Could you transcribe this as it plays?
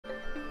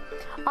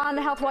On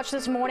the Health Watch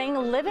this morning,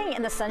 living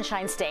in the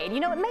Sunshine State,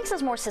 it makes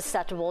us more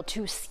susceptible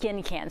to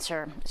skin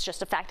cancer. It's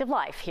just a fact of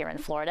life here in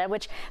Florida,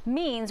 which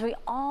means we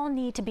all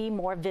need to be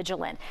more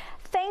vigilant.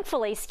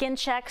 Thankfully, skin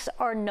checks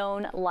are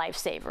known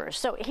lifesavers.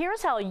 So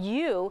here's how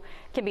you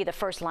can be the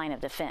first line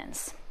of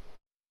defense.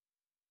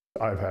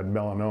 I've had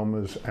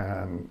melanomas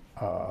and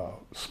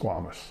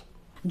squamous.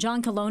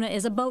 John Colonna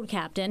is a boat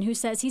captain who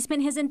says he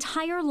spent his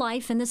entire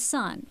life in the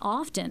sun,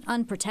 often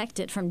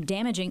unprotected from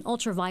damaging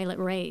ultraviolet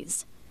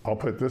rays. I'll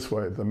put it this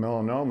way, the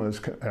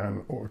melanomas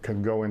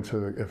can go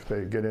into, if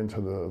they get into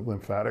the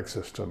lymphatic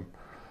system,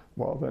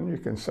 well, then you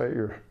can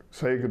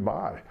say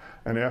goodbye.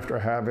 And after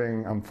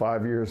having, I'm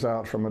 5 years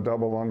out from a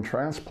double lung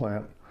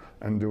transplant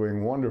and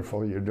doing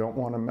wonderful, you don't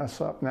want to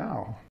mess up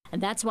now.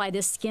 And that's why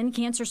this skin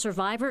cancer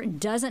survivor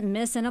doesn't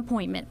miss an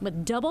appointment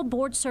with double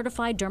board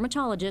certified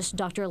dermatologist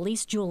Dr.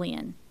 Elise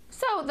Julian.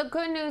 So the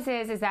good news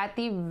is that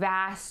the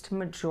vast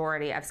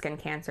majority of skin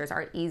cancers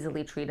are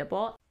easily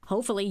treatable.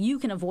 Hopefully you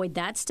can avoid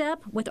that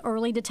step with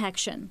early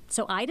detection.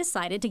 So I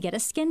decided to get a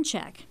skin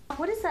check.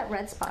 What is that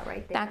red spot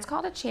right there? That's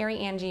called a cherry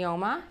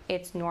angioma.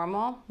 It's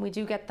normal. We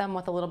do get them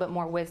with a little bit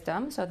more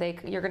wisdom, so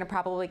you're going to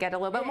probably get a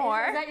little bit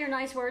more. Is that your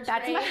nice word for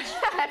age?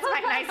 That's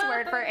my nice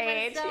word for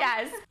age,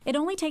 yes. It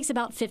only takes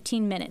about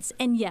 15 minutes.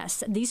 And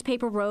yes, these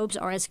paper robes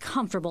are as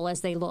comfortable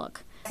as they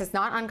look. It's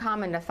not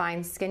uncommon to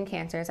find skin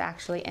cancers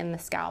actually in the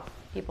scalp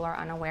people are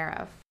unaware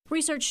of.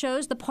 Research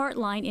shows the part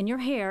line in your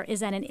hair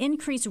is at an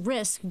increased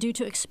risk due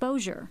to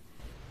exposure.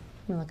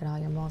 You look at all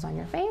your moles on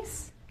your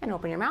face and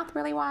open your mouth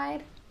really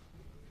wide.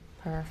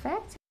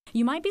 Perfect.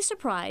 You might be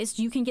surprised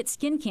you can get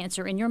skin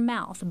cancer in your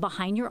mouth,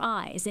 behind your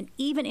eyes, and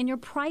even in your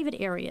private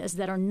areas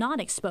that are not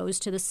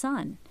exposed to the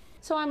sun.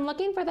 So I'm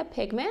looking for the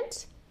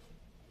pigment.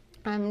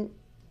 I'm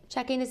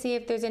checking to see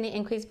if there's any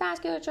increased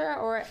vasculature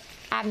or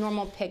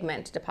abnormal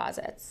pigment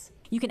deposits.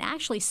 You can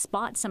actually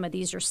spot some of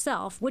these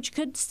yourself, which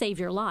could save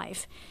your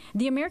life.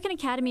 The American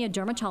Academy of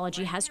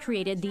Dermatology has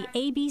created the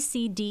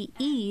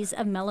ABCDEs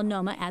of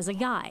melanoma as a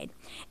guide.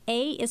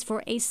 A is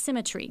for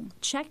asymmetry.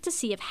 Check to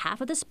see if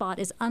half of the spot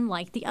is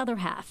unlike the other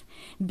half.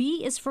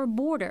 B is for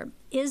border.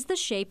 Is the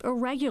shape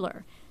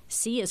irregular?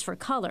 C is for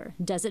color.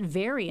 Does it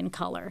vary in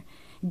color?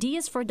 D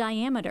is for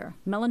diameter.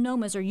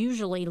 Melanomas are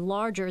usually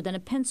larger than a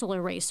pencil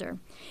eraser.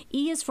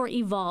 E is for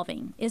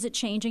evolving. Is it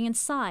changing in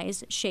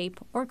size, shape,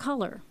 or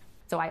color?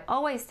 So I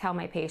always tell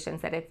my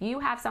patients that if you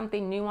have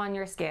something new on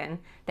your skin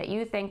that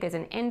you think is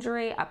an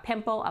injury, a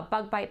pimple, a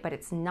bug bite, but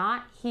it's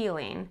not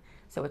healing,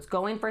 so it's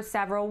going for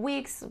several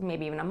weeks,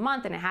 maybe even a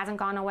month, and it hasn't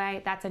gone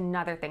away, that's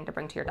another thing to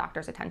bring to your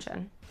doctor's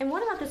attention. And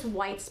what about this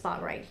white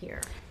spot right here?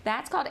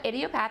 That's called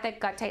idiopathic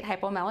gut-tight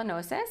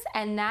hypomelanosis,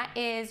 and that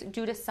is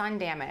due to sun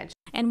damage.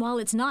 And while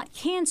it's not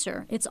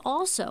cancer, it's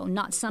also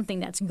not something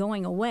that's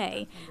going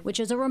away, which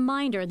is a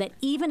reminder that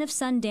even if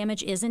sun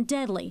damage isn't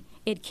deadly,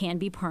 it can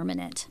be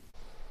permanent.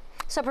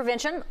 So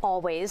prevention,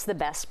 always the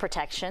best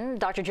protection.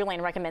 Dr.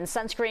 Julian recommends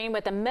sunscreen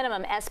with a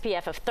minimum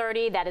SPF of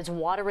 30 that is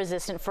water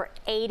resistant for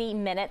 80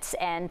 minutes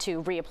and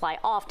to reapply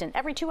often,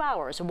 every 2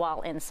 hours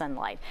while in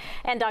sunlight.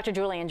 And Dr.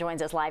 Julian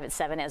joins us live at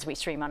 7 as we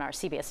stream on our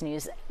CBS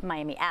News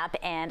Miami app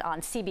and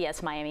on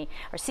CBS Miami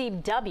or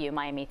CW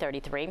Miami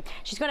 33.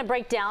 She's going to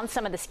break down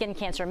some of the skin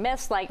cancer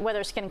myths, like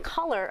whether skin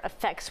color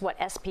affects what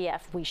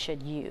SPF we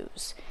should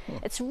use.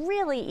 It's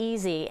really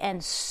easy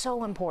and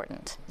so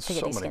important to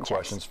get these skin checks. So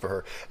many questions for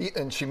her.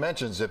 And she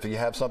mentioned if you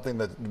have something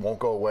that won't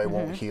go away,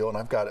 won't heal, and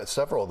I've got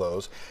several of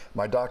those,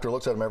 my doctor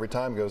looks at them every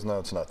time and goes, no,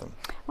 it's nothing.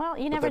 Well,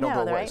 you never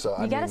know, right? So,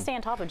 you got to stay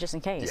on top of it just in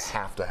case. You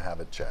have to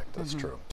have it checked. That's true.